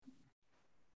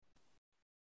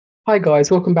Hi guys,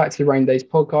 welcome back to the Rain Days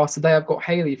podcast. Today I've got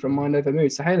Hailey from Mind Over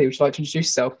Mood. So Hailey, would you like to introduce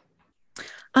yourself?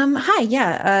 Hi,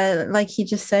 yeah. Like he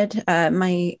just said,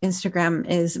 my Instagram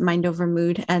is Mind Over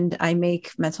Mood, and I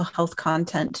make mental health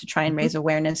content to try and Mhm. raise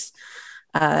awareness,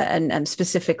 and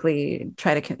specifically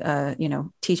try to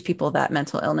teach people that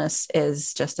mental illness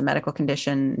is just a medical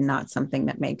condition, not something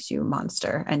that makes you a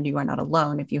monster, and you are not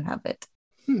alone if you have it.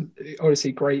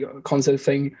 Honestly, great concept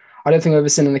thing. I don't think I've ever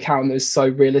seen an account that was so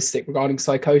realistic regarding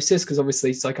psychosis, because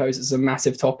obviously psychosis is a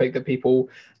massive topic that people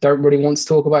don't really want to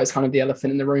talk about. It's kind of the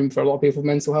elephant in the room for a lot of people with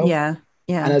mental health. Yeah, And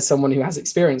yeah. as someone who has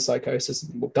experienced psychosis,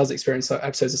 well, does experience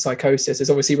episodes of psychosis,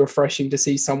 it's obviously refreshing to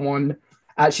see someone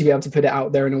actually be able to put it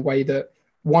out there in a way that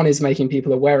one is making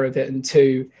people aware of it, and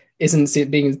two isn't it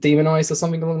being demonized or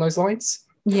something along those lines.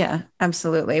 Yeah,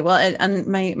 absolutely. Well, and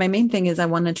my main thing is I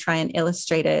want to try and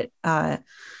illustrate it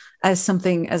as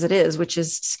something as it is, which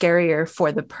is scarier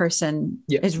for the person,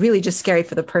 Yeah, is really just scary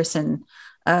for the person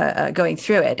going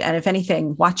through it. And if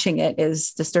anything, watching it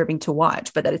is disturbing to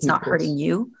watch, but that it's of not hurting course.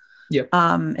 you. Yeah.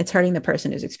 It's hurting the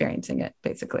person who's experiencing it,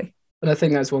 basically. And I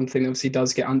think that's one thing that obviously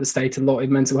does get understated a lot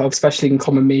in mental health, especially in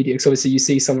common media. Because obviously you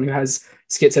see someone who has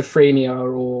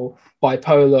schizophrenia or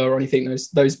bipolar or anything, those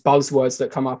buzzwords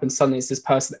that come up, and suddenly it's this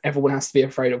person that everyone has to be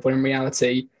afraid of. When in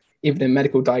reality, even in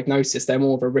medical diagnosis, they're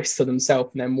more of a risk to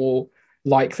themselves, and they're more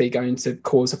likely going to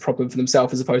cause a problem for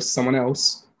themselves as opposed to someone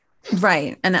else.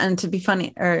 Right. And to be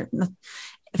funny, or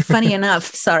funny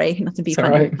enough, sorry, not to be It's all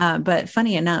funny, right. but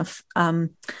funny enough,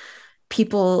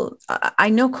 people, I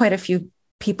know quite a few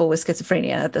people with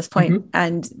schizophrenia at this point, Mm-hmm.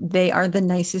 and they are the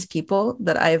nicest people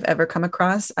that I've ever come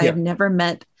across. I Yeah, have never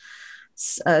met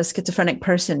a schizophrenic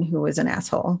person who was an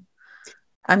asshole.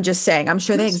 I'm just saying, I'm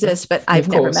sure they that's fair. exist, but Yeah, I've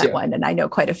of never course. met Yeah. one, and I know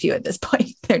quite a few at this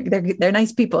point. They're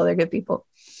nice people. They're good people.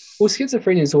 Well,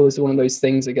 schizophrenia is always one of those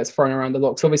things that gets thrown around a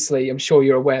lot. So obviously, I'm sure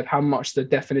you're aware of how much the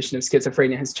definition of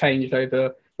schizophrenia has changed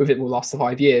over within the last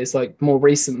 5 years. Like more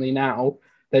recently now,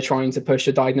 they're trying to push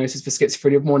a diagnosis for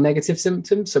schizophrenia of more negative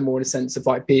symptoms, so more in a sense of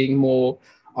like being more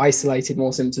isolated,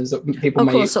 more symptoms that people Oh,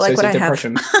 cool. may So like what associate I with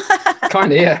have. depression.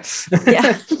 Kind of, yeah.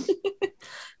 Yeah.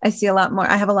 I see a lot more.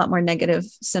 I have a lot more negative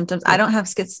symptoms. I Yeah. don't have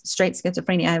straight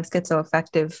schizophrenia. I have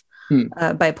schizoaffective Hmm.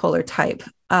 bipolar type.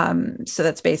 So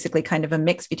that's basically kind of a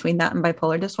mix between that and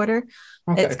bipolar disorder.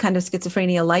 It's Okay. kind of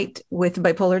schizophrenia light with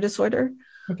bipolar disorder.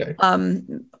 Okay.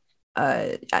 Um,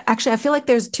 Actually, I feel like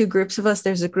there's two groups of us.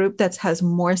 There's a group that has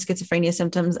more schizophrenia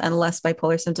symptoms and less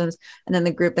bipolar symptoms, and then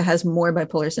the group that has more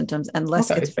bipolar symptoms and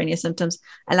less Okay. schizophrenia symptoms.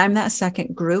 And I'm that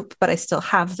second group, but I still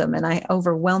have them, and I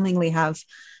overwhelmingly have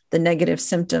the negative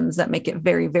symptoms that make it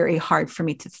very, very hard for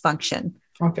me to function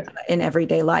Okay. in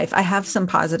everyday life. I have some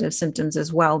positive symptoms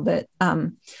as well, but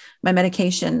my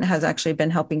medication has actually been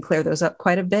helping clear those up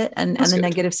quite a bit, and That's the good.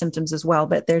 negative symptoms as well.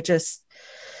 But they're just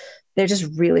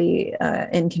really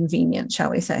inconvenient,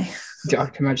 shall we say? Yeah, I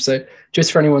can imagine. So,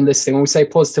 just for anyone listening, when we say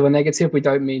positive or negative, we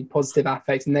don't mean positive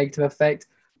affect and negative affect.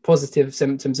 Positive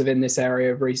symptoms within this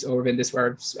area of research or within this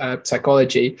area of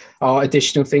psychology are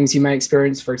additional things you may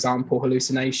experience, for example,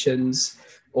 hallucinations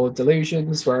or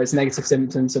delusions, whereas negative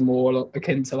symptoms are more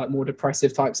akin to like more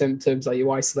depressive type symptoms, like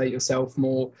you isolate yourself,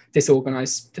 more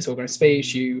disorganized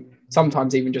speech, you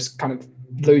sometimes even just kind of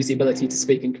lose the ability to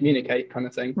speak and communicate kind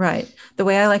of thing. Right. The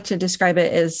way I like to describe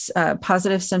it is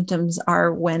positive symptoms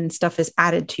are when stuff is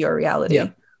added to your Yeah.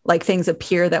 reality. Like things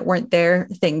appear that weren't there,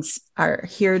 things are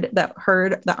heard that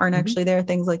aren't Mm-hmm. actually there,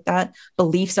 things like that.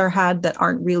 Beliefs are had that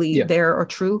aren't really Yeah. there or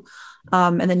true.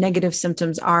 And the negative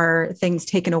symptoms are things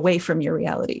taken away from your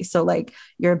reality. So, like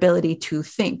your ability to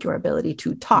think, your ability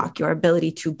to Yeah. talk, your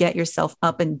ability to get yourself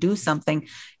up and do something,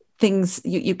 things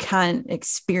you can't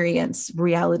experience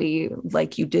reality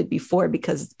like you did before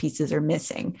because pieces are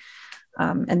missing.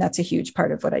 And that's a huge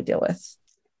part of what I deal with.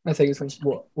 I think it's like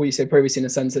what you said previously, in a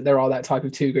sense that there are that type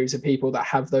of two groups of people that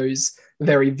have those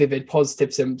very vivid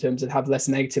positive symptoms and have less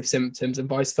negative symptoms, and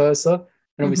vice versa.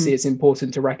 And obviously, Mm-hmm. it's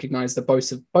important to recognize that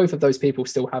both of those people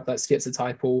still have that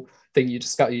schizotypal thing you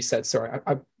discussed. You said, sorry,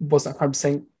 I wasn't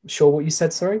 100% sure what you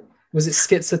said. Sorry, was it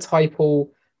schizotypal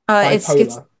Uh, it's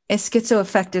schiz- bipolar? it's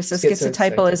schizoaffective. So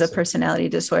schizotypal is Schizoaffective. a So personality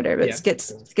disorder, but yeah,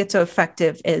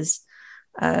 schizoaffective is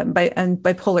and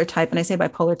bipolar type. And I say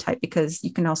bipolar type because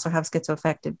you can also have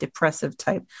schizoaffective depressive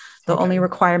type. The only okay,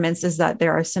 requirements is that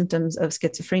there are symptoms of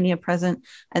schizophrenia present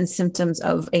and symptoms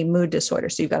of a mood disorder.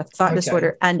 So you've got a thought okay,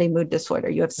 disorder and a mood disorder.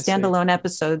 You have I see. standalone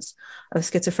episodes of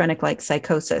schizophrenic like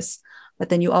psychosis, but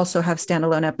then you also have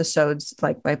standalone episodes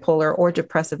like bipolar or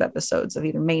depressive episodes of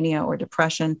either mania or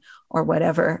depression or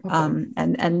whatever. Okay,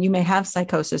 And you may have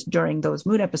psychosis during those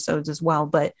mood episodes as well.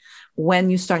 But when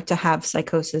you start to have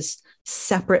psychosis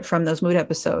separate from those mood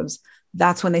episodes,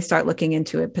 that's when they start looking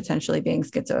into it potentially being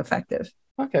schizoaffective.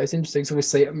 Okay, it's interesting. So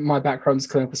obviously my background is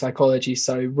clinical psychology.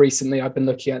 So recently I've been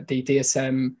looking at the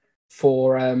DSM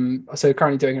for, so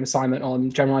currently doing an assignment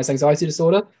on generalized anxiety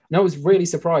disorder. And I was really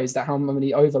surprised at how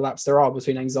many overlaps there are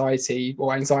between anxiety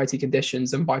or anxiety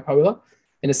conditions and bipolar,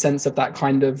 in a sense of that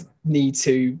kind of need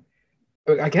to,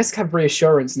 I guess, have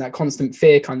reassurance and that constant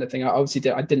fear kind of thing.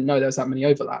 I didn't know there was that many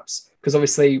overlaps, because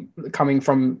obviously coming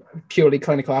from purely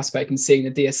clinical aspect and seeing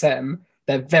the DSM,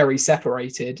 they're very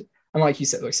separated. And like you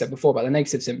said, like I said before about the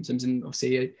negative symptoms, and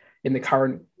obviously in the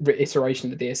current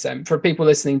iteration of the DSM, for people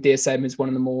listening, DSM is one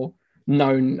of the more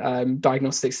known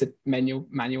diagnostics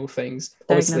manual things.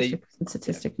 Diagnostic and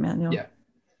statistic manual. Yeah.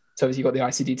 So you've got the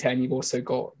ICD-10, you've also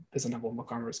got, there's another one, I can't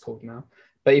remember what it's called now.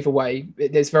 But either way,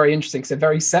 it's very interesting because they're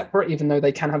very separate, even though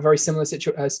they can have very similar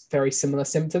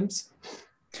symptoms.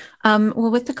 Well,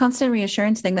 with the constant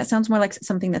reassurance thing, that sounds more like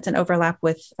something that's an overlap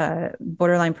with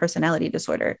borderline personality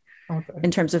disorder. Okay.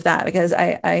 In terms of that, because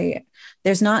I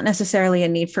there's not necessarily a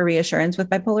need for reassurance with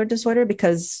bipolar disorder,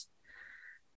 because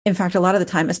in fact, a lot of the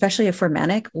time, especially if we're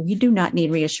manic, we do not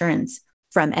need reassurance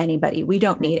from anybody. We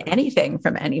don't need anything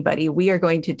from anybody. We are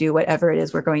going to do whatever it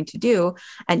is we're going to do.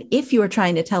 And if you are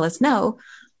trying to tell us no,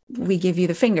 we give you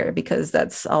the finger, because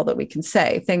that's all that we can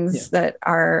say. Things that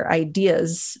are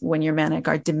ideas when you're manic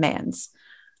are demands.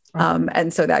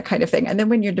 And so that kind of thing. And then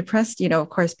when you're depressed, of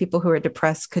course, people who are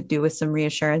depressed could do with some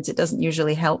reassurance. It doesn't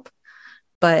usually help,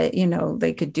 but,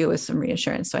 they could do with some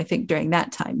reassurance. So I think during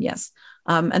that time, yes.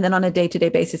 And then on a day-to-day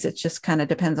basis, it just kind of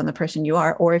depends on the person you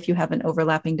are, or if you have an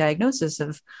overlapping diagnosis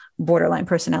of borderline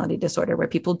personality disorder, where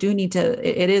people do need to,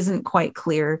 it isn't quite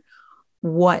clear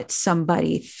what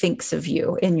somebody thinks of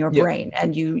you in your brain.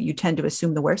 And you tend to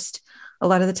assume the worst a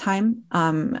lot of the time.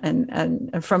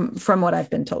 And from what I've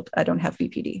been told, I don't have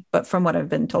BPD, but from what I've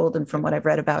been told and from what I've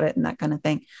read about it and that kind of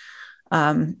thing.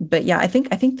 But yeah, I think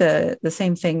the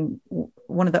same thing.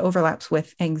 One of the overlaps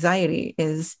with anxiety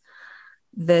is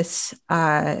this,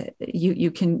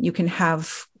 you can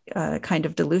have kind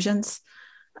of delusions,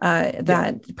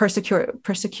 that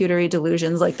persecutory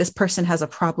delusions, like this person has a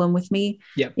problem with me.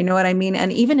 You know what I mean?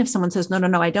 And even if someone says,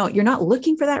 no, I don't, you're not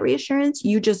looking for that reassurance.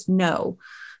 You just know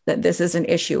that this is an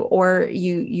issue, or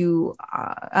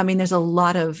I mean, there's a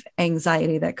lot of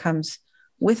anxiety that comes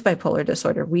with bipolar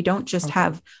disorder. We don't just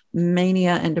have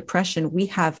mania and depression. We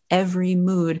have every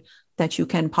mood that you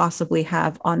can possibly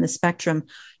have on the spectrum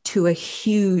to a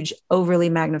huge, overly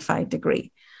magnified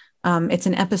degree. It's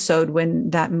an episode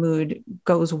when that mood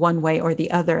goes one way or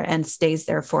the other and stays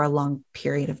there for a long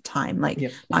period of time, like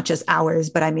not just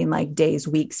hours, but I mean like days,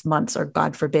 weeks, months, or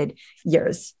God forbid,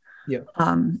 years.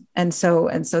 And so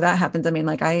that happens. I mean,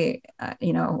 like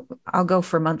I'll go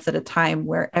for months at a time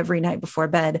where every night before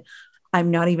bed, I'm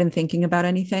not even thinking about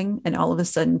anything. And all of a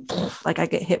sudden, like I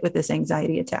get hit with this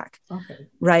anxiety attack.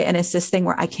 Right. And it's this thing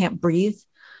where I can't breathe,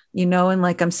 and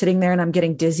like I'm sitting there and I'm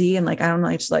getting dizzy and like, I don't know,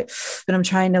 it's like, but I'm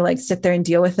trying to like sit there and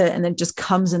deal with it. And then it just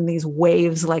comes in these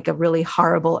waves, like a really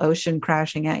horrible ocean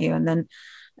crashing at you. And then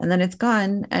it's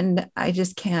gone. And I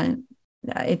just can't,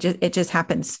 it just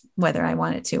happens whether I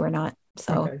want it to or not.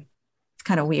 So it's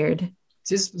kind of weird.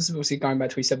 This is obviously going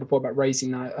back to what you said before about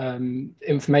raising that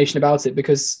information about it,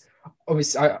 because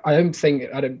obviously I don't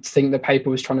think the paper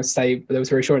was trying to say there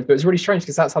was reassurance, but it was really strange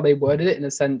because that's how they worded it, in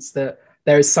a sense that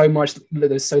there's so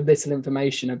little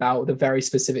information about the very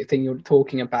specific thing you're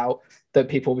talking about, that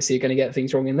people obviously are going to get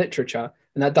things wrong in literature.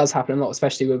 And that does happen a lot,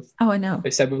 especially with, I know.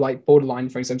 They said with like borderline,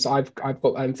 for example. So I've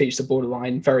got features of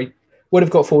borderline, would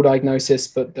have got full diagnosis,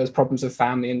 but there's problems with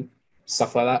family and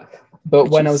stuff like that. But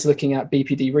when I was looking at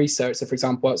BPD research, so for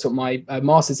example, that's what my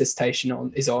master's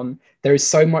dissertation is on, there is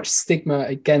so much stigma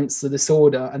against the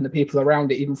disorder and the people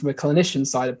around it, even from a clinician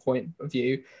side of point of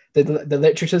view, the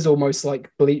literature is almost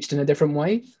like bleached in a different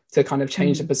way to kind of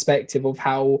change the perspective of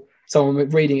how someone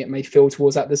reading it may feel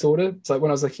towards that disorder. So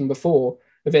when I was looking before,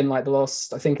 within like the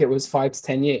last, I think it was 5 to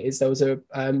 10 years, there was a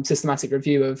systematic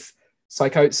review of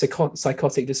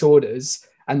psychotic disorders.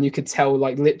 And you could tell,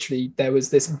 like, literally there was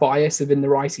this bias within the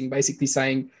writing, basically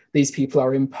saying these people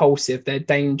are impulsive, they're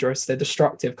dangerous, they're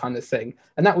destructive kind of thing.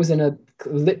 And that was in a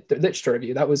literature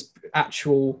review. That was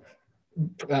actual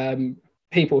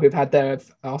people who've had their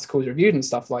articles reviewed and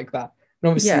stuff like that.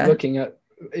 And obviously looking at,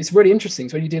 it's really interesting.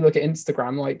 So when you do look at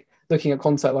Instagram, like looking at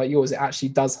content like yours, it actually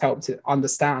does help to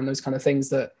understand those kind of things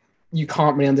that you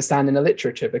can't really understand in the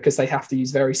literature, because they have to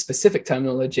use very specific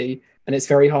terminology, and it's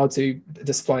very hard to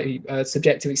display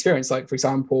subjective experience. Like, for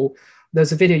example,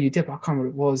 there's a video you did, but I can't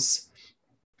remember what it was,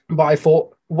 but I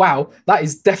thought wow, that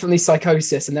is definitely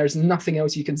psychosis, and there's nothing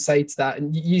else you can say to that.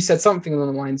 And you said something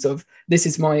along the lines of, this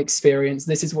is my experience,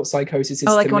 this is what psychosis is.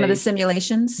 Oh, like to one me. of the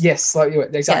simulations? Yes, like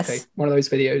exactly. Yes. One of those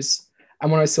videos. And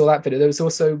when I saw that video, there was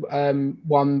also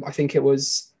one, I think there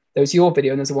was your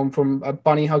video, and there's one from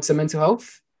Bunny Hugs and Mental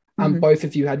Health. And both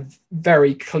of you had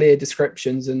very clear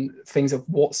descriptions and things of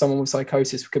what someone with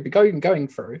psychosis could be going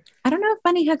through. I don't know if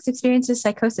Bunny Hugs experiences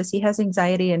psychosis. He has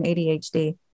anxiety and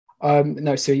ADHD.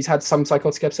 No, so he's had some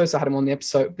psychotic episodes. I had him on the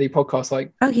podcast.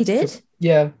 Like, oh, he did?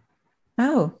 Yeah.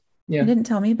 Oh, yeah. He didn't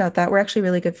tell me about that. We're actually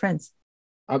really good friends.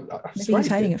 Maybe he's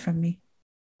hiding it from me.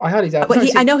 I highly doubt.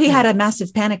 I know he had a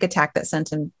massive panic attack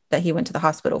that he went to the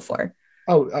hospital for.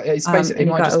 Oh, it's basically, it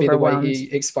might just be the way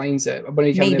he explains it.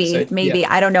 Maybe.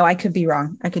 I don't know. I could be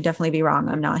wrong. I could definitely be wrong.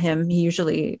 I'm not him. He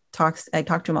usually talks. I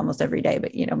talk to him almost every day,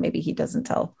 but maybe he doesn't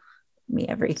tell me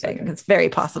everything. Okay. It's very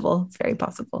possible.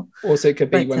 Also, it could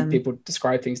be when people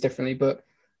describe things differently. But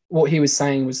what he was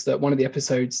saying was that one of the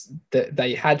episodes that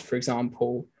they had, for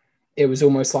example, it was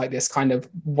almost like this kind of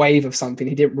wave of something.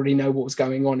 He didn't really know what was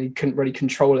going on. He couldn't really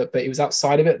control it, but he was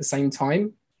outside of it at the same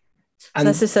time. And so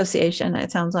that's dissociation,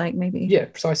 it sounds like, maybe. Yeah,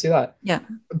 precisely that. Yeah.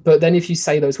 But then if you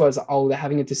say those words, like, oh, they're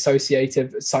having a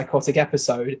dissociative psychotic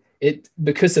episode, it,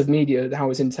 because of media, how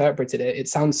it's interpreted it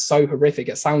sounds so horrific.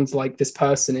 It sounds like this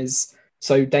person is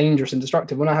so dangerous and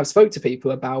destructive. When I have spoke to people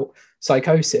about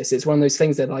psychosis, it's one of those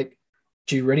things that, like,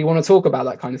 do you really want to talk about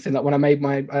that kind of thing? Like when I made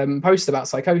my post about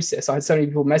psychosis, I had so many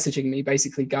people messaging me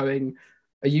basically going,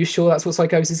 are you sure that's what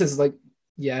psychosis is? It's like,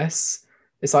 yes.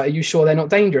 It's like, are you sure they're not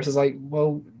dangerous? It's like,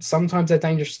 well, sometimes they're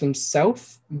dangerous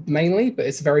themselves mainly, but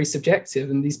it's very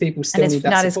subjective, and these people still need that support.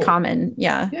 And it's not as common.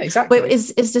 Yeah, exactly. Wait,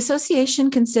 is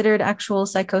dissociation considered actual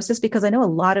psychosis? Because I know a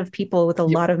lot of people with a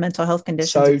lot of mental health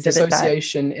conditions. So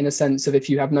dissociation, in a sense of if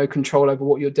you have no control over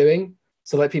what you're doing.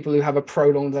 So like people who have a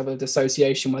prolonged level of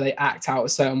dissociation where they act out a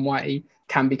certain way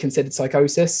can be considered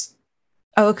psychosis.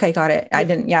 Oh, okay. Got it. I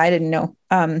didn't know.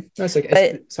 No, it's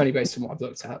okay. It's only based on what I've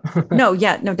looked at. No,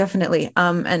 definitely.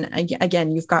 And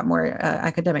again, you've got more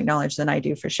academic knowledge than I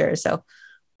do for sure. So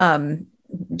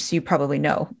you probably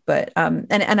know, but, and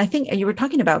I think you were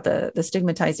talking about the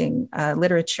stigmatizing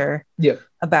literature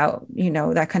about,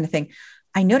 that kind of thing.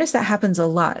 I notice that happens a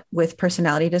lot with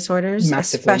personality disorders,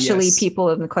 especially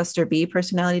people in the cluster B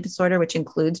personality disorder, which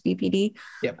includes BPD.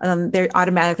 They're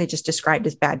automatically just described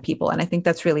as bad people. And I think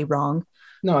that's really wrong.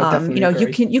 No, I definitely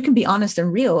agree. you can be honest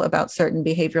and real about certain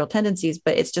behavioral tendencies,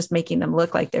 but it's just making them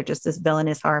look like they're just this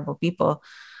villainous, horrible people.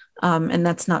 And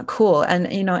that's not cool. And,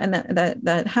 and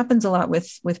that happens a lot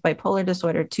with bipolar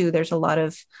disorder too. There's a lot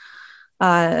of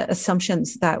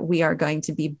assumptions that we are going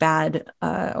to be bad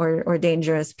or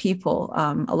dangerous people.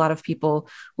 A lot of people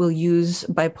will use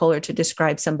bipolar to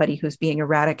describe somebody who's being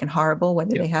erratic and horrible,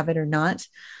 whether they have it or not.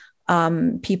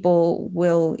 People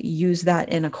will use that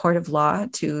in a court of law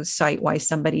to cite why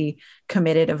somebody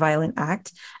committed a violent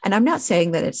act. And I'm not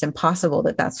saying that it's impossible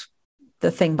that that's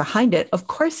the thing behind it. Of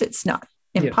course, it's not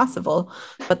impossible.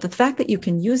 But the fact that you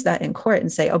can use that in court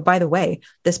and say, oh, by the way,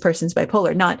 this person's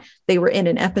bipolar, not they were in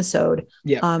an episode.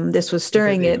 This was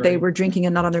stirring it. They were drinking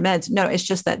and not on their meds. No, it's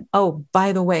just that, oh,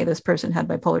 by the way, this person had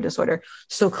bipolar disorder.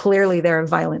 So clearly they're a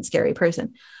violent, scary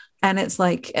person. And it's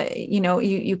like,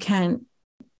 you can't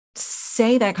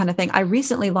say that kind of thing. I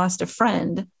recently lost a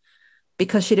friend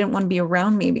because she didn't want to be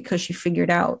around me because she figured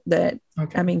out that,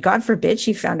 I mean, God forbid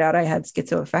she found out I had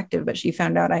schizoaffective, but she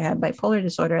found out I had bipolar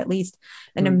disorder at least.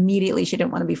 And immediately she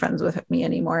didn't want to be friends with me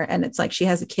anymore. And it's like, she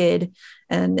has a kid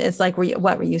and it's like, were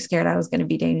you scared I was going to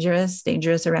be dangerous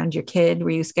around your kid? Were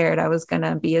you scared I was going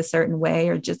to be a certain way?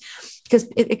 Or just because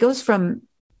it goes from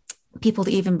people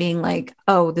to even being like,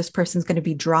 oh, this person's going to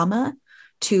be drama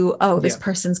to, oh, this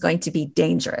person's going to be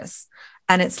dangerous.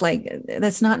 And it's like,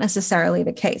 that's not necessarily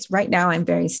the case. Right now, I'm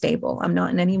very stable. I'm not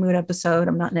in any mood episode.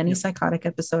 I'm not in any psychotic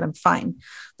episode. I'm fine.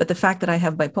 But the fact that I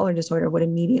have bipolar disorder would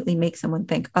immediately make someone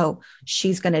think, oh,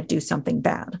 she's going to do something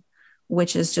bad,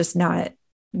 which is just not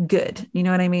good. You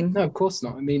know what I mean? No, of course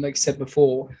not. I mean, like I said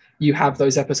before, you have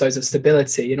those episodes of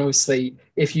stability. And obviously,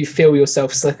 if you feel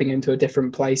yourself slipping into a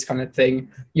different place kind of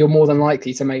thing, you're more than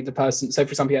likely to make the person. So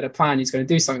for example, he had a plan, he's going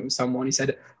to do something with someone. He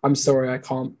said, I'm sorry, I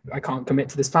can't commit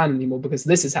to this plan anymore because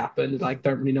this has happened. Like,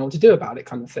 don't really know what to do about it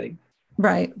kind of thing.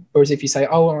 Right. Whereas if you say,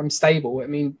 oh, I'm stable, I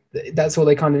mean, that's all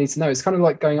they kind of need to know. It's kind of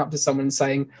like going up to someone and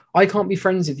saying, I can't be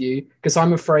friends with you because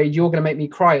I'm afraid you're going to make me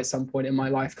cry at some point in my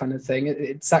life kind of thing.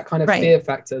 It's that kind of fear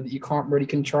factor that you can't really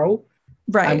control.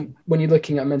 Right. And when you're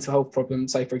looking at mental health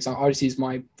problems, say, for example, I just use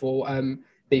for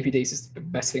BPDs is the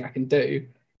best thing I can do,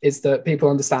 is that people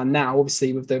understand now,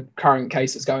 obviously, with the current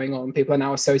case that's going on, people are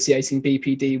now associating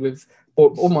BPD with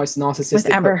almost narcissistic.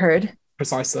 With Amber Heard.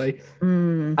 precisely.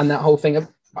 And that whole thing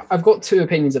of, I've got two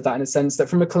opinions of that, in a sense that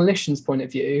from a clinician's point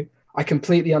of view, I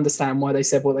completely understand why they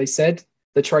said what they said.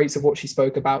 The traits of what she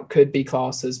spoke about could be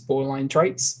classed as borderline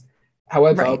traits.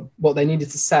 However, what they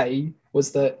needed to say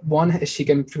was that, one, is she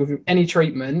going through any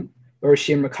treatment, or is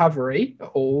she in recovery at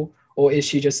all? Or is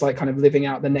she just like kind of living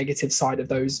out the negative side of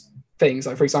those things?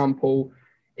 Like, for example,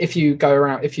 if you go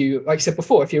around, if you, like you said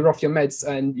before, if you're off your meds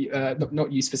and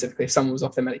not you specifically, if someone was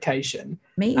off their medication,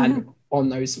 and on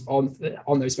those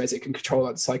meds, it can control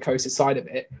like the psychosis side of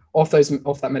it. Off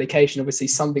that medication, obviously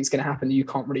something's going to happen that you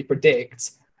can't really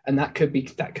predict, and that could be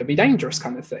dangerous,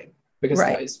 kind of thing, because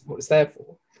that is what it's there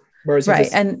for. Whereas I was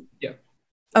going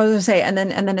to say, and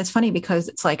then it's funny because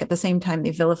it's like at the same time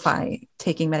they vilify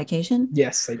taking medication.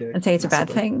 Yes, they do. And say it's a bad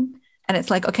thing. And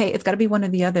it's like, okay, it's got to be one or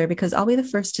the other, because I'll be the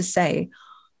first to say,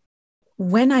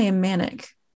 when I am manic,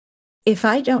 if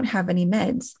I don't have any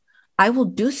meds, I will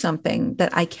do something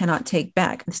that I cannot take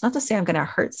back. It's not to say I'm going to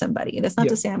hurt somebody. It's not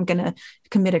to say I'm going to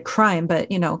commit a crime, but,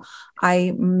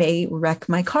 I may wreck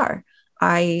my car.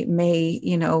 I may,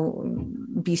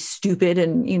 be stupid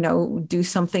and, do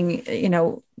something,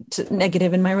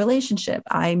 negative in my relationship.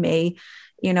 I may,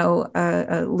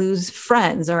 lose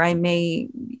friends, or I may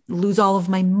lose all of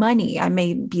my money. I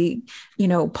may be,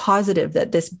 positive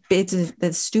that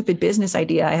this stupid business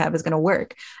idea I have is going to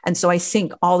work. And so I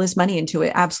sink all this money into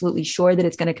it, absolutely sure that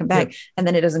it's going to come back. And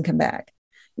then it doesn't come back,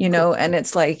 and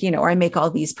it's like, or I make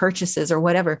all these purchases or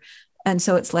whatever. And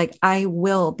so it's like, I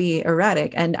will be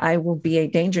erratic and I will be a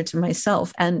danger to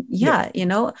myself. And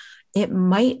it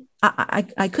might,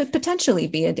 I could potentially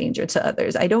be a danger to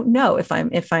others. I don't know if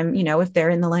they're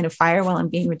in the line of fire while I'm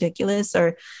being ridiculous,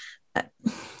 or,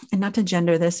 and not to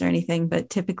gender this or anything,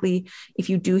 but typically if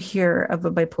you do hear of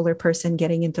a bipolar person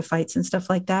getting into fights and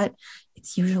stuff like that,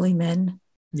 it's usually men.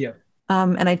 Yeah.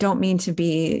 And I don't mean to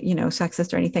be,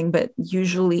 sexist or anything, but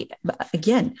usually,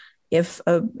 again, if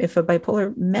a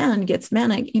bipolar man gets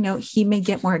manic, he may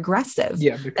get more aggressive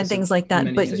and things like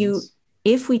that. But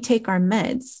if we take our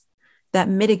meds, that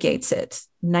mitigates it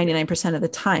 99% of the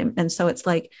time. And so it's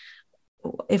like,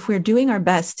 if we're doing our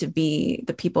best to be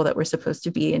the people that we're supposed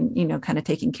to be and, kind of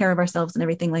taking care of ourselves and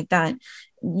everything like that,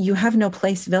 you have no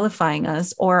place vilifying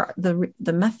us or the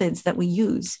methods that we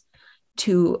use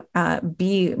to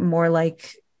be more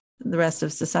like the rest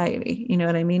of society. You know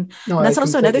what I mean? No, and that's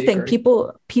also another thing.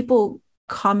 People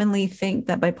commonly think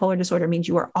that bipolar disorder means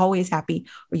you are always happy,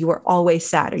 or you are always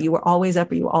sad, or you are always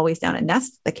up, or you are always down. And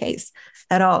that's the case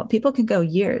at all. People can go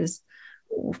years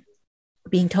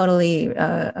being totally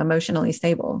emotionally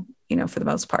stable, for the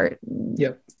most part.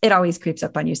 Yeah. It always creeps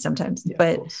up on you sometimes,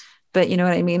 but you know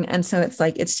what I mean? And so it's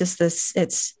like, it's just this,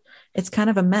 it's kind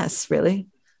of a mess, really.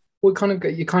 Well,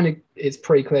 it's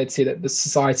pretty clear to see that the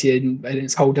society in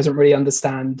its whole doesn't really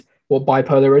understand what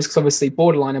bipolar is, because obviously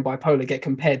borderline and bipolar get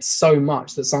compared so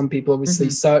much that some people obviously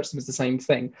search them as the same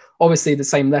thing. Obviously, the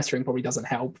same lettering probably doesn't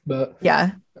help, but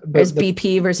there's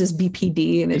BP versus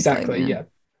BPD, and exactly, it's like,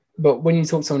 But when you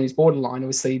talk to someone who's borderline,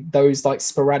 obviously those like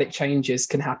sporadic changes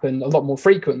can happen a lot more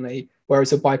frequently.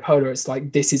 Whereas with bipolar, it's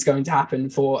like this is going to happen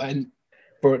for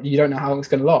you don't know how long it's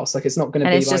going to last. Like it's not going to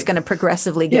be, and it's just going to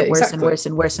progressively get worse and worse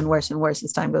and worse and worse and worse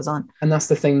as time goes on. And that's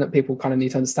the thing that people kind of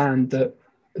need to understand, that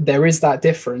there is that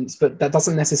difference, but that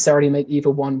doesn't necessarily make either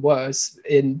one worse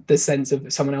in the sense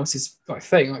of someone else's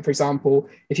thing. Like, for example,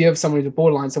 if you have someone who's a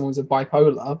borderline, someone's a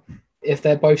bipolar, if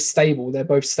they're both stable, they're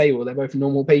both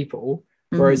normal people.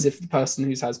 Whereas if the person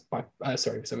who has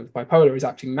someone with bipolar is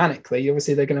acting manically,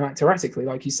 obviously they're going to act erratically.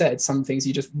 Like you said, some things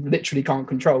you just literally can't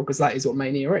control, because that is what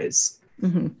mania is.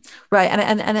 Right.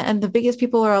 And the biggest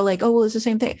people are all like, oh, well, it's the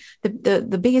same thing.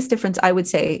 The biggest difference, I would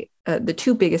say, the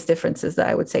two biggest differences that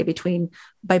I would say between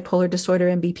bipolar disorder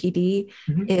and BPD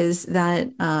is that,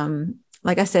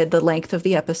 like I said, the length of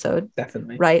the episode.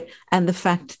 Definitely. Right. And the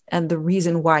fact and the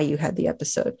reason why you had the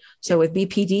episode. So with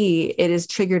BPD, it is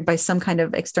triggered by some kind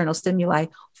of external stimuli,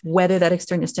 whether that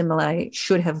external stimuli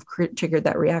should have triggered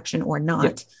that reaction or not.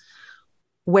 Yep.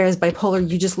 Whereas bipolar,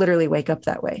 you just literally wake up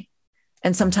that way.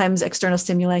 And sometimes external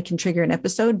stimuli can trigger an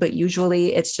episode, but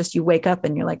usually it's just you wake up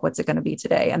and you're like, what's it going to be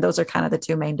today? And those are kind of the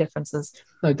two main differences.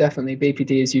 No, definitely.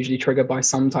 BPD is usually triggered by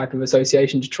some type of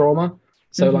association to trauma.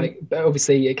 So like,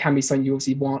 obviously it can be something you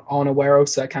obviously aren't aware of.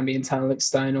 So it can be internal,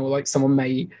 external, like someone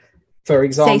may, for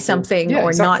example, say something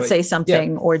or not say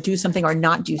something or do something or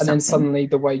not do something. And then suddenly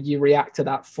the way you react to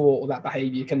that thought or that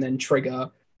behavior can then trigger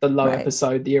the low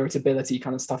episode, the irritability,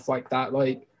 kind of stuff like that.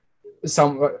 Like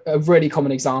a really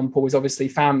common example is obviously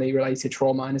family related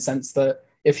trauma, in a sense that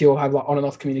if you'll have like on and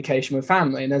off communication with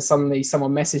family and then suddenly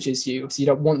someone messages you, so you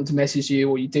don't want them to message you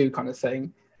or you do, kind of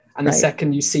thing. And the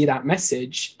second you see that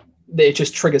message, it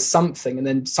just triggers something, and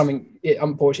then something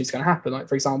unfortunately is going to happen. Like,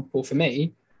 for example, for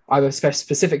me, I have a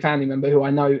specific family member who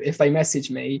I know if they message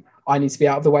me, I need to be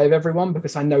out of the way of everyone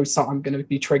because I know I'm going to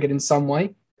be triggered in some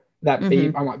way. I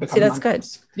might become. See, that's good.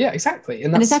 Yeah, exactly.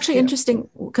 And it's actually interesting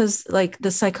because like the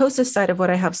psychosis side of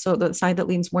what I have, so the side that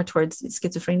leans more towards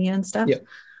schizophrenia and stuff,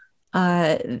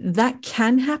 that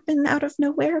can happen out of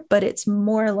nowhere, but it's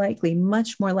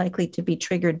much more likely to be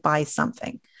triggered by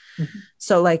something. Mm-hmm.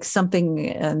 So like something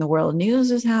in the world news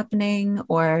is happening,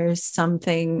 or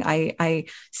something, I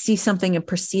see something and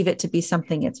perceive it to be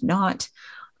something it's not.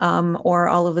 Or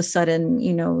all of a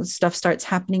sudden, stuff starts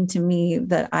happening to me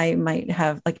that I might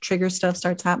have, like trigger stuff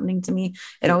starts happening to me.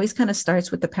 It always kind of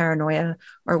starts with the paranoia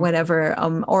or whatever.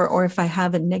 Or if I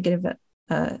have a negative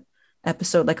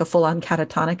episode, like a full-on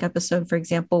catatonic episode, for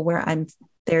example, where I'm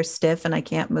there stiff and I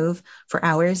can't move for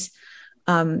hours.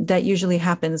 That usually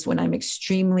happens when I'm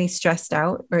extremely stressed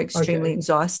out or extremely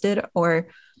exhausted, or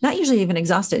not usually even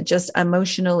exhausted, just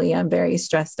emotionally, I'm very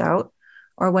stressed out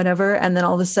or whatever. And then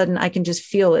all of a sudden I can just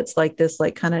feel it's like this,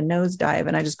 like kind of nosedive.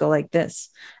 And I just go like this,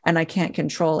 and I can't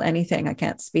control anything. I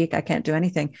can't speak. I can't do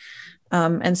anything.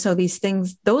 And so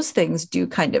those things do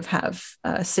kind of have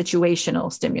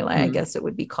situational stimuli, I guess it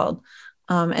would be called.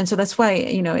 And so that's why,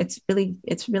 it's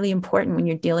really important when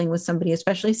you're dealing with somebody,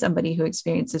 especially somebody who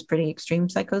experiences pretty extreme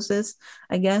psychosis,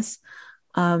 I guess,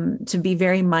 to be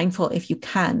very mindful, if you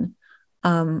can,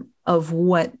 of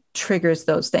what triggers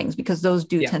those things, because those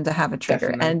do tend to have a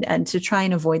trigger, and to try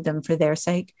and avoid them for their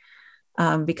sake,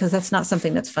 because that's not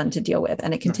something that's fun to deal with.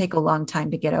 And it can take a long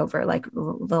time to get over. Like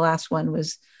the last one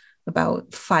was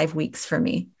about 5 weeks for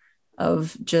me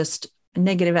of just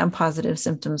negative and positive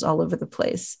symptoms all over the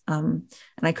place. And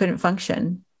I couldn't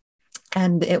function.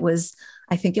 And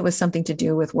I think it was something to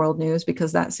do with world news,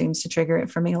 because that seems to trigger it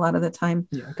for me a lot of the time.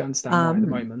 Yeah, I can understand why at the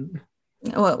moment.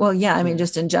 Well, yeah. I mean,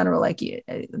 just in general, like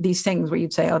these things where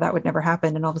you'd say, oh, that would never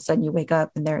happen. And all of a sudden you wake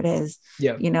up and there it is,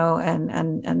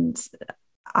 and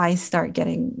I start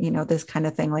getting, this kind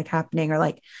of thing like happening, or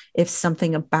like if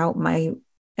something about my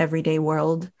everyday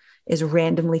world is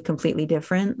randomly completely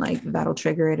different, like that'll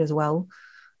trigger it as well.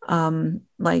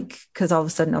 Because all of a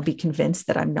sudden I'll be convinced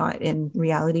that I'm not in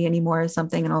reality anymore or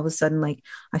something. And all of a sudden, like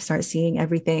I start seeing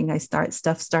everything. I start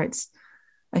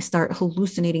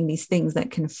hallucinating these things that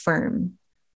confirm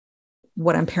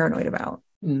what I'm paranoid about.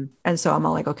 And so I'm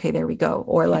all like, okay, there we go.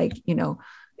 Or like,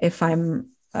 if I'm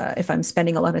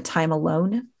spending a lot of time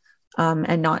alone,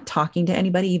 and not talking to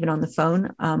anybody, even on the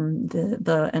phone,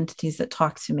 the entities that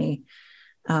talk to me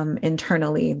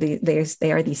internally,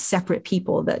 they are these separate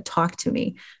people that talk to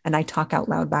me, and I talk out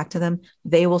loud back to them.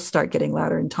 They will start getting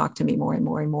louder and talk to me more and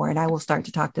more and more, and I will start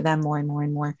to talk to them more and more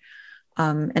and more.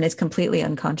 And it's completely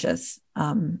unconscious.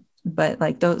 But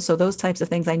like those types of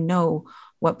things, I know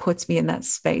what puts me in that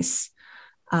space.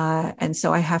 And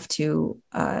so I have to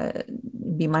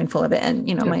be mindful of it. And,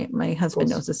 my husband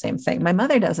knows the same thing. My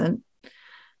mother doesn't,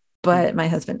 but my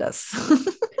husband does.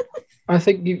 I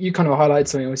think you kind of highlighted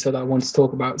something also that I wanted to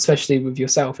talk about, especially with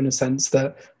yourself, in a sense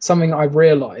that something I've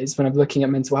realized when I'm looking at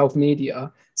mental health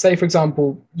media, say, for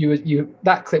example, you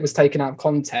that clip was taken out of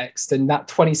context, and that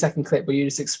 20-second clip where you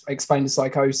just explained the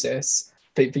psychosis,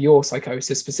 for your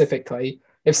psychosis specifically,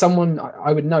 if someone,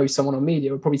 I would know someone on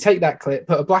media would probably take that clip,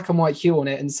 put a black and white hue on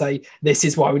it and say, this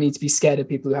is why we need to be scared of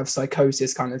people who have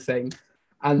psychosis, kind of thing.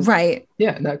 And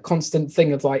and that constant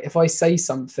thing of like, if I say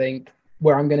something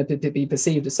where I'm going to be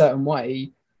perceived a certain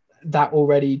way, that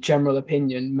already general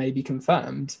opinion may be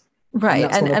confirmed.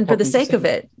 Right. And for the sake of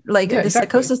it, like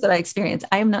psychosis that I experience,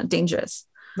 I am not dangerous.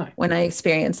 No. When I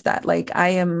experience that, like I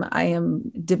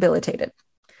am debilitated.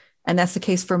 And that's the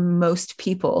case for most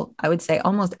people. I would say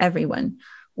almost everyone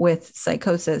with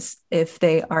psychosis, if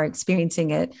they are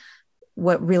experiencing it,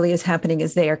 what really is happening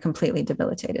is they are completely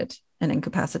debilitated and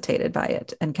incapacitated by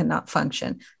it and cannot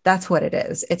function. That's what it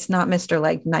is. It's not Mr.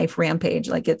 like knife rampage.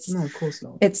 Like no, of course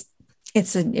not.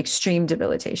 It's an extreme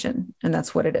debilitation, and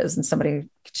that's what it is. And somebody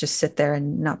could just sit there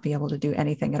and not be able to do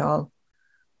anything at all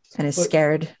and is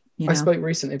scared. I spoke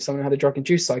recently with someone who had a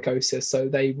drug-induced psychosis. So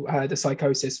they had a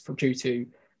psychosis due to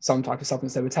some type of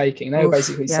substance they were taking. They were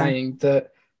basically saying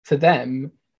that for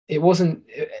them, it wasn't,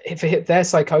 if it hit their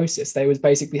psychosis, they was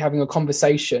basically having a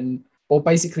conversation or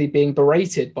basically being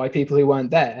berated by people who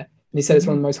weren't there. And he said it's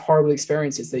one of the most horrible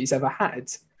experiences that he's ever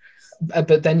had.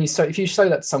 But then if you show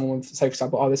that to someone with, say, for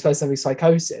example, oh, this person having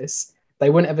psychosis,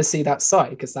 they wouldn't ever see that side,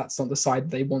 because that's not the side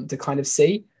they want to kind of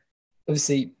see.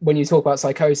 Obviously, when you talk about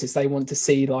psychosis, they want to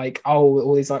see like, oh,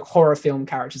 all these like horror film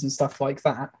characters and stuff like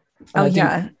that.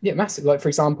 Yeah, massive. Like, for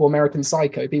example, American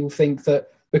Psycho, people think that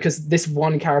because this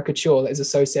one caricature that is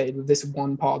associated with this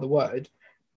one part of the word,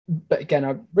 But again,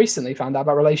 I recently found out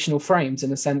about relational frames, in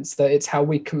the sense that it's how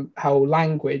how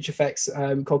language affects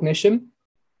cognition.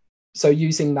 So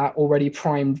using that already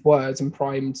primed words and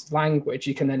primed language,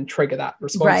 you can then trigger that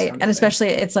response. Right. And especially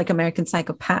it's like American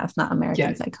Psychopath, not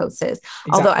American Psychosis.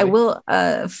 Exactly. Although I will,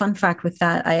 fun fact with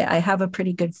that, I have a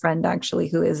pretty good friend actually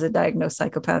who is a diagnosed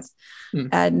psychopath.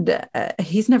 And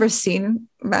he's never seen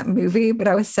that movie, but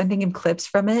I was sending him clips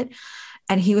from it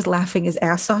and he was laughing his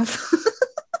ass off.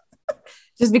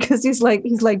 Just because he's like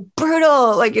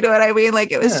brutal, like, you know what I mean?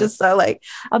 Like, it was just so, like,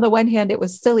 on the one hand, it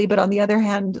was silly, but on the other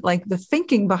hand, like, the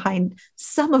thinking behind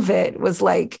some of it was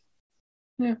like,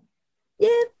 yeah,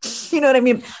 you know what I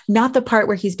mean? Not the part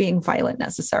where he's being violent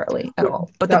necessarily at all,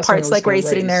 but the parts like where he's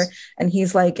sitting there and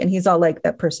he's all like,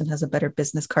 that person has a better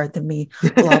business card than me,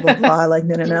 blah, blah, blah, like,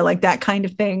 no, like that kind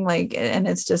of thing. Like, and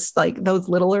it's just like those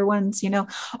littler ones, you know,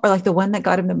 or like the one that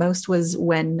got him the most was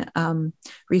when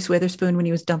Reese Witherspoon, when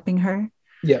he was dumping her.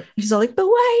 Yeah. He's all like, but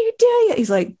why are you doing it?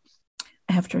 He's like,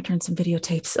 I have to return some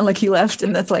videotapes. And like, he left.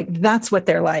 And that's what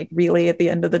they're like, really, at the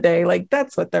end of the day. Like,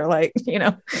 that's what they're like, you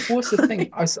know? What's the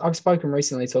thing? I've spoken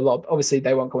recently to a lot. Obviously,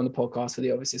 they won't go on the podcast for the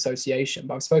obvious association,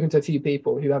 but I've spoken to a few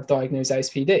people who have diagnosed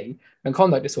ASPD and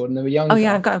conduct disorder, and they were younger. Oh,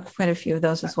 yeah, I've got quite a few of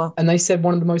those as well. And they said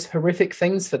one of the most horrific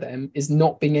things for them is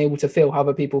not being able to feel how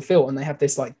other people feel. And they have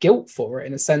this like guilt for it,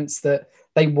 in a sense that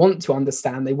they want to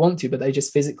understand, they want to, but they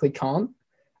just physically can't.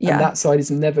 Yeah. And that side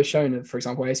is never shown of, for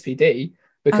example, ASPD,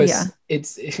 because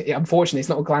it's unfortunately, it's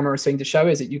not a glamorous thing to show,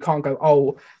 is it? You can't go,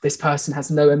 oh, this person has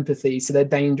no empathy, so they're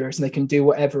dangerous and they can do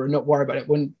whatever and not worry about it.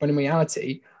 When in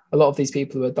reality, a lot of these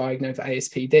people who are diagnosed with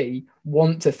ASPD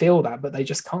want to feel that, but they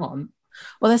just can't.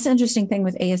 Well, that's the interesting thing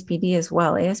with ASPD as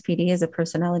well. ASPD is a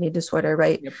personality disorder,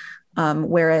 right? Yep.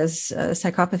 Whereas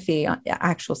psychopathy,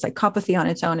 actual psychopathy on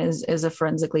its own is a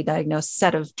forensically diagnosed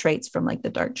set of traits from like the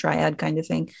dark triad kind of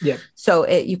thing. Yeah. So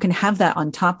you can have that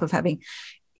on top of having,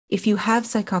 if you have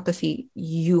psychopathy,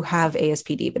 you have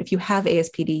ASPD, but if you have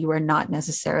ASPD, you are not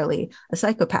necessarily a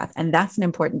psychopath. And that's an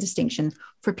important distinction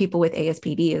for people with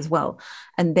ASPD as well.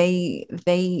 And they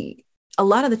a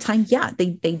lot of the time,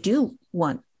 they do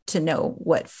want to know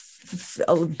what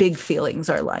big feelings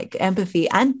are like, empathy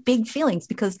and big feelings,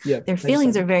 because their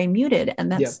feelings are very muted. And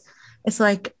that's, it's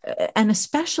like, and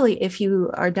especially if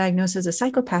you are diagnosed as a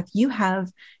psychopath, you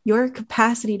have your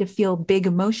capacity to feel big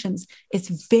emotions. It's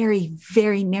very,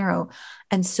 very narrow.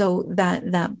 And so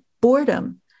that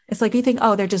boredom, it's like, you think,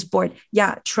 oh, they're just bored.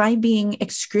 Yeah. Try being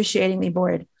excruciatingly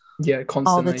bored. Yeah,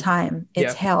 constantly. All the time.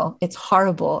 It's hell. It's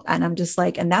horrible. And I'm just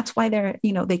like, and that's why they're,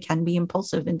 you know, they can be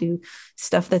impulsive and do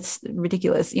stuff that's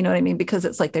ridiculous. You know what I mean? Because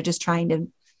it's like, they're just trying to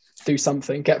do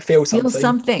something, feel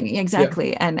something.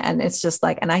 Exactly. Yeah. And it's just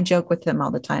like, and I joke with them all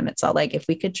the time. It's all like, if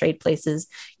we could trade places,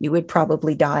 you would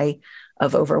probably die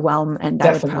of overwhelm and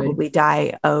I would probably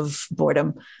die of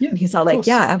boredom. Yeah, and he's all like,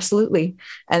 yeah, absolutely.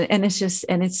 And it's just,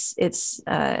 and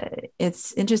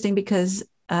it's interesting because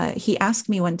he asked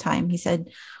me one time, he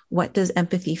said, what does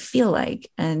empathy feel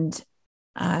like? And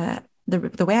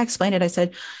the way I explained it, I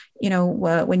said, you know,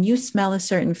 when you smell a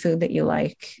certain food that you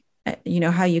like, you know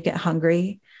how you get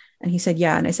hungry? And he said,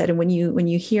 yeah. And I said, and when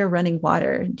you hear running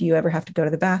water, do you ever have to go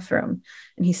to the bathroom?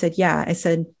 And he said, yeah. I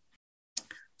said,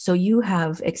 so you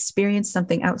have experienced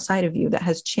something outside of you that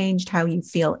has changed how you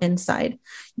feel inside.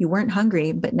 You weren't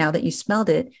hungry, but now that you smelled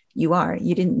it, you are.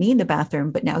 You didn't need the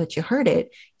bathroom, but now that you heard it,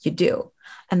 you do.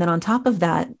 And then on top of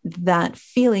that, that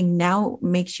feeling now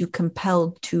makes you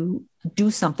compelled to do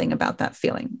something about that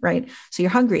feeling, right? So you're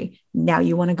hungry. Now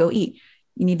you want to go eat.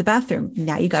 You need the bathroom.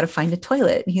 Now you got to find a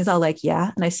toilet. And he's all like,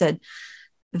 yeah. And I said,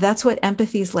 that's what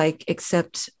empathy is like,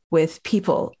 except with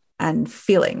people and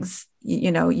feelings.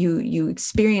 You know, you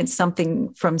experience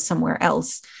something from somewhere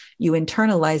else, you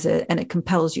internalize it, and it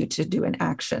compels you to do an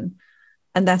action.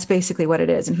 And that's basically what it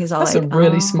is. And he's all that's like, a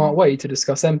really smart way to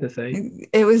discuss empathy.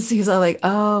 He's all like,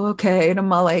 oh, okay. And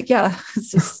I'm all like, yeah,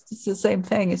 it's the same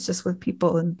thing. It's just with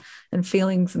people and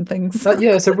feelings and things. But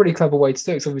yeah, it's a really clever way to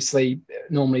do it. Because obviously,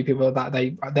 normally people are that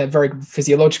they're very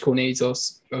physiological needs, or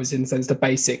in the sense the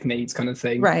basic needs kind of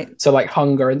thing. Right. So like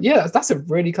hunger, and that's a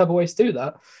really clever way to do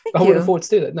that. I would afford to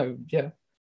do that. No, yeah.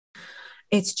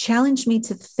 It's challenged me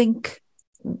to think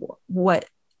what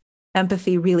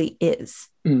empathy really is.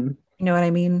 Mm. You know what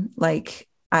I mean? Like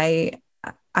it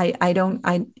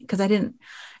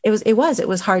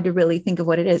was hard to really think of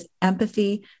what it is.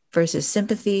 Empathy versus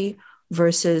sympathy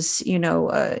versus,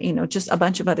 just a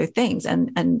bunch of other things,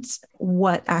 and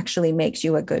what actually makes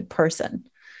you a good person,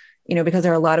 because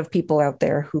there are a lot of people out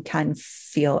there who can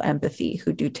feel empathy,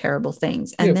 who do terrible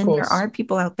things. And then there are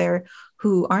people out there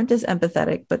who aren't as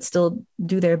empathetic, but still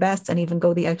do their best and even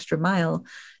go the extra mile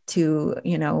to,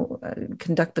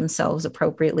 conduct themselves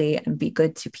appropriately and be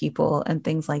good to people and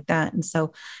things like that. And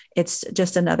so it's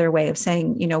just another way of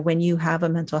saying, when you have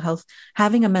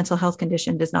having a mental health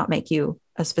condition does not make you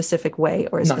a specific way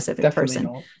or a specific person.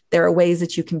 Not. There are ways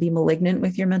that you can be malignant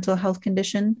with your mental health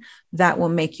condition that will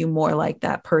make you more like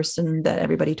that person that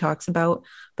everybody talks about.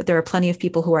 But there are plenty of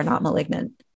people who are not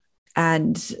malignant.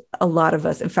 And a lot of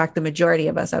us, in fact, the majority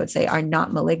of us, I would say, are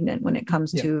not malignant when it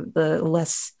comes to the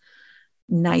less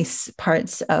nice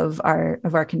parts of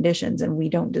our conditions. And we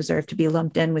don't deserve to be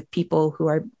lumped in with people who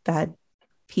are bad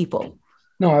people.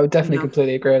 No, I would definitely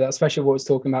completely agree with that, especially what I was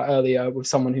talking about earlier with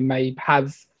someone who may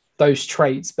have those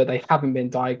traits, but they haven't been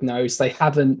diagnosed. They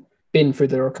haven't been through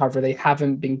the recovery. They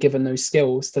haven't been given those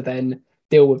skills to then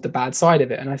deal with the bad side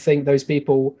of it. And I think those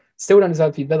people still don't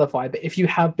deserve to be vilified. But if you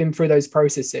have been through those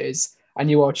processes and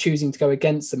you are choosing to go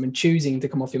against them and choosing to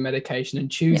come off your medication and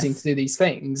choosing to do these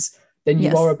things, then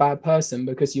you are a bad person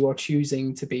because you are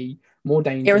choosing to be more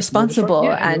dangerous,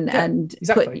 irresponsible, and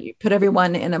exactly. put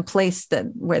everyone in a place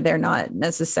where they're not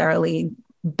necessarily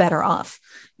better off.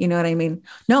 You know what I mean?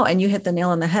 No, and you hit the nail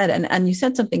on the head. And you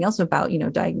said something else about,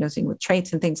 diagnosing with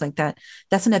traits and things like that.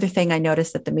 That's another thing I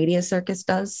noticed that the media circus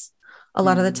does. A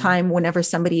lot of the time, whenever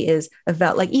somebody is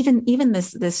about, like even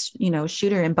this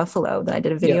shooter in Buffalo that I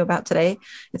did a video about today,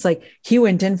 it's like he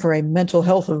went in for a mental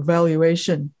health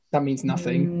evaluation. That means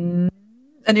nothing.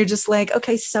 And you're just like,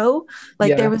 okay, so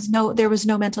there was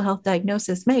no mental health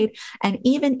diagnosis made, and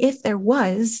even if there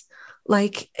was,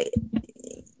 that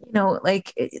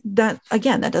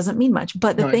again, that doesn't mean much.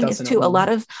 But the thing is, too, a lot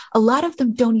of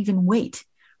them don't even wait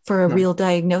for a real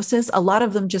diagnosis. A lot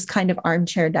of them just kind of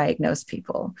armchair diagnose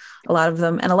people. A lot of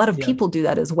them, and a lot of people do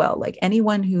that as well. Like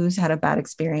anyone who's had a bad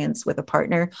experience with a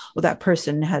partner, well, that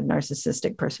person had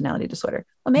narcissistic personality disorder.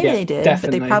 Well, maybe they did,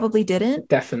 but they probably didn't.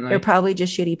 Definitely. They're probably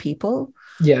just shitty people.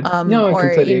 Yeah. No, I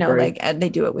completely agree. And they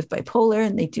do it with bipolar,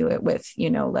 and they do it with,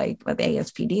 with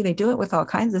ASPD, they do it with all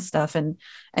kinds of stuff. And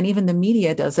even the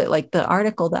media does it. Like the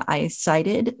article that I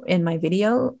cited in my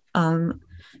video,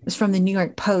 was from the New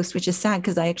York Post, which is sad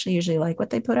because I actually usually like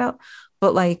what they put out,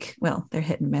 but they're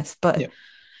hit and miss. But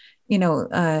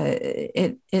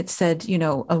it said,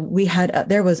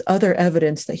 there was other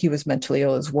evidence that he was mentally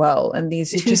ill as well. And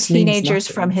these two teenagers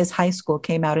from his high school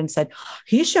came out and said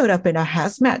he showed up in a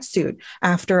hazmat suit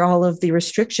after all of the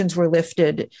restrictions were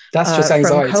lifted. That's just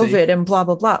anxiety from COVID and blah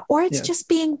blah blah. Or it's just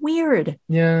being weird.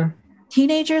 Yeah.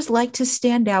 Teenagers like to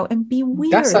stand out and be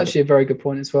weird. That's actually a very good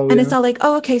point as well. And it's not like,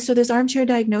 oh, okay, so this armchair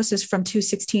diagnosis from two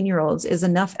 16-year-olds is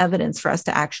enough evidence for us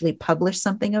to actually publish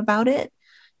something about it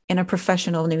in a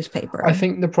professional newspaper. I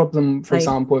think the problem, for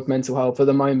example, with mental health at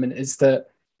the moment is that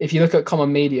if you look at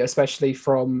common media, especially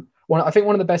from one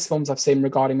of the best films I've seen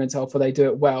regarding mental health where they do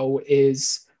it well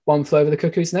is One Flew Over the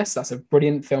Cuckoo's Nest. That's a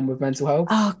brilliant film with mental health.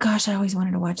 Oh gosh, I always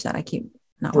wanted to watch that. I keep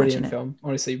not watching it. Brilliant film.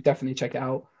 Honestly, definitely check it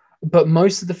out. But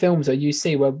most of the films that you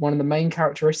see where one of the main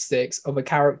characteristics of a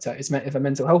character is met with a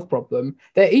mental health problem,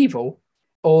 they're evil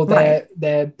or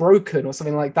they're broken or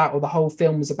something like that. Or the whole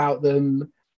film is about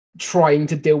them trying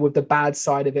to deal with the bad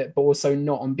side of it, but also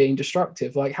not on being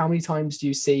destructive. Like how many times do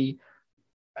you see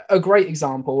a great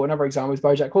example? Another example is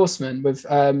BoJack Horseman with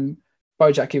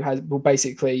BoJack, who has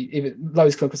basically even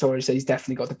Lowe's clinical psychologist said he's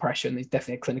definitely got depression. He's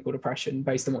definitely a clinical depression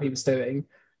based on what he was doing.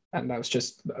 And that was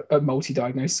just a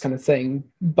multi-diagnosis kind of thing.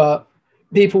 But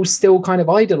people still kind of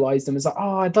idolize them as like,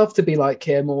 oh, I'd love to be like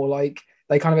him, or like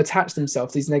they kind of attach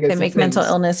themselves to these negative They make things. Mental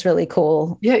illness really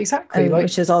cool. Yeah, exactly.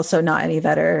 Which is also not any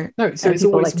better. No, so it's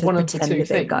always one of the two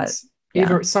things.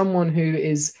 Either it's someone who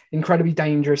is incredibly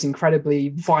dangerous, incredibly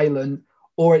violent,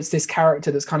 or it's this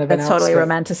character that's kind of totally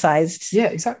romanticized. Yeah,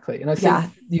 exactly. And I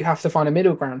think you have to find a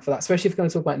middle ground for that, especially if you're going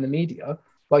to talk about it in the media.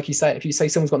 Like you say, if you say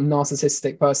someone's got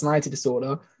narcissistic personality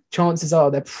disorder, chances are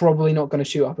they're probably not going to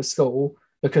shoot up a school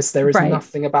because there is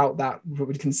nothing about that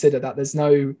would consider that. There's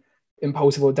no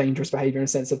impulsive or dangerous behavior in the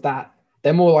sense of that.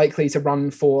 They're more likely to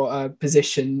run for a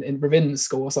position within the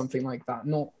school or something like that,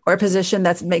 or a position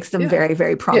that makes them very,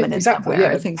 very prominent. Yeah, exactly.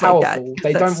 Yeah, things powerful. Like that.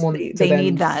 They don't want. They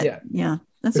need that. Yeah.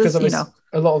 That's because just,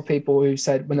 a lot of people who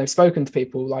said when they've spoken to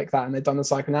people like that and they've done the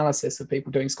psychoanalysis of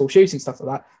people doing school shooting stuff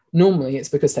like that, normally it's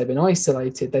because they've been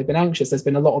isolated, they've been anxious. There's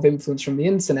been a lot of influence from the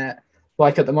internet,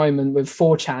 like at the moment with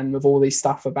 4chan, with all these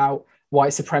stuff about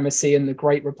white supremacy and the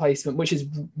Great Replacement, which is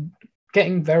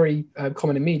getting very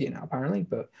common in media now, apparently.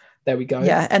 But there we go.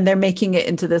 Yeah, and they're making it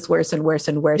into this worse and worse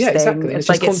and worse thing. Exactly. It's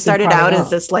like it started out as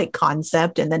this like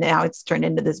concept, and then now it's turned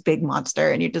into this big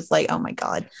monster, and you're just like, oh my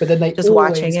god. But then they just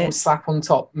always watching it will slap on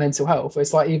top mental health.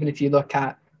 It's like even if you look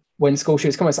at when school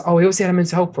shooters come, it's like, oh, he obviously had a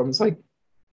mental health problem. It's like,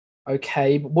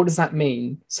 okay, but what does that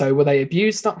mean? So were they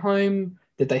abused at home?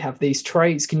 Did they have these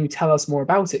traits? Can you tell us more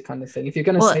about it, kind of thing? If you're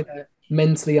going to say they're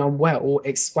mentally unwell,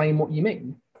 explain what you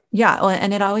mean. Yeah.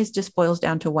 And it always just boils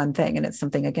down to one thing. And it's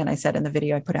something, again, I said in the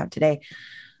video I put out today.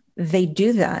 They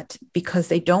do that because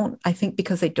they don't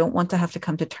want to have to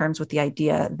come to terms with the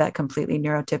idea that completely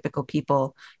neurotypical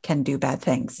people can do bad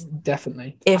things.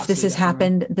 Definitely. If this has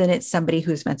happened, then it's somebody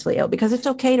who's mentally ill, because it's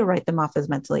okay to write them off as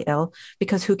mentally ill,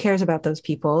 because who cares about those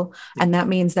people? And that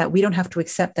means that we don't have to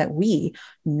accept that we,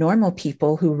 normal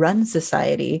people who run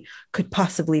society, could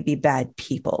possibly be bad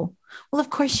people. Well, of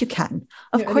course you can.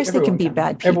 Of course they can be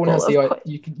bad people. Everyone has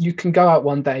you can go out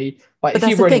one day. But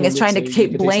that's the thing, is trying to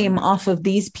take blame off of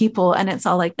these people. And it's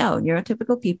all like, no,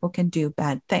 neurotypical people can do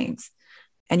bad things.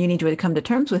 And you need to come to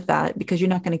terms with that, because you're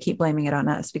not going to keep blaming it on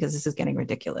us, because this is getting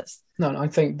ridiculous. No, I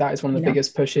think that is one of the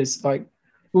biggest pushes. Like,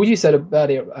 well, you said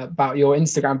earlier about your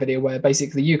Instagram video, where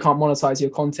basically you can't monetize your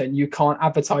content. You can't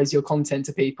advertise your content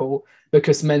to people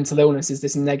because mental illness is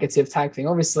this negative tag thing.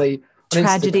 Obviously,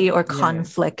 tragedy or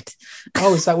conflict.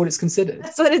 Oh, is that what it's considered?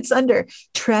 That's what it's under.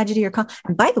 Tragedy or conflict.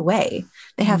 And by the way,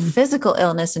 they have physical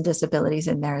illness and disabilities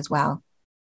in there as well.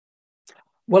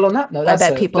 Well, on that note, I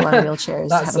bet people on wheelchairs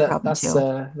have a problem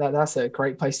too. That's a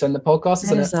great place to end the podcast,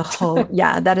 isn't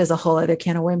it? That is a whole other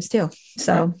can of worms too.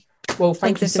 So, well,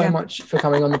 thank you so much for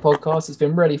coming on the podcast. It's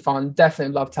been really fun.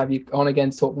 Definitely love to have you on again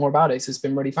to talk more about it. So it's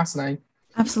been really fascinating.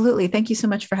 Absolutely. Thank you so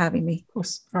much for having me. Of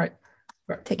course. All right.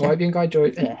 Take care.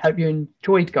 Hope you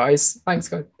enjoyed, guys. Thanks,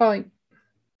 guys. Bye.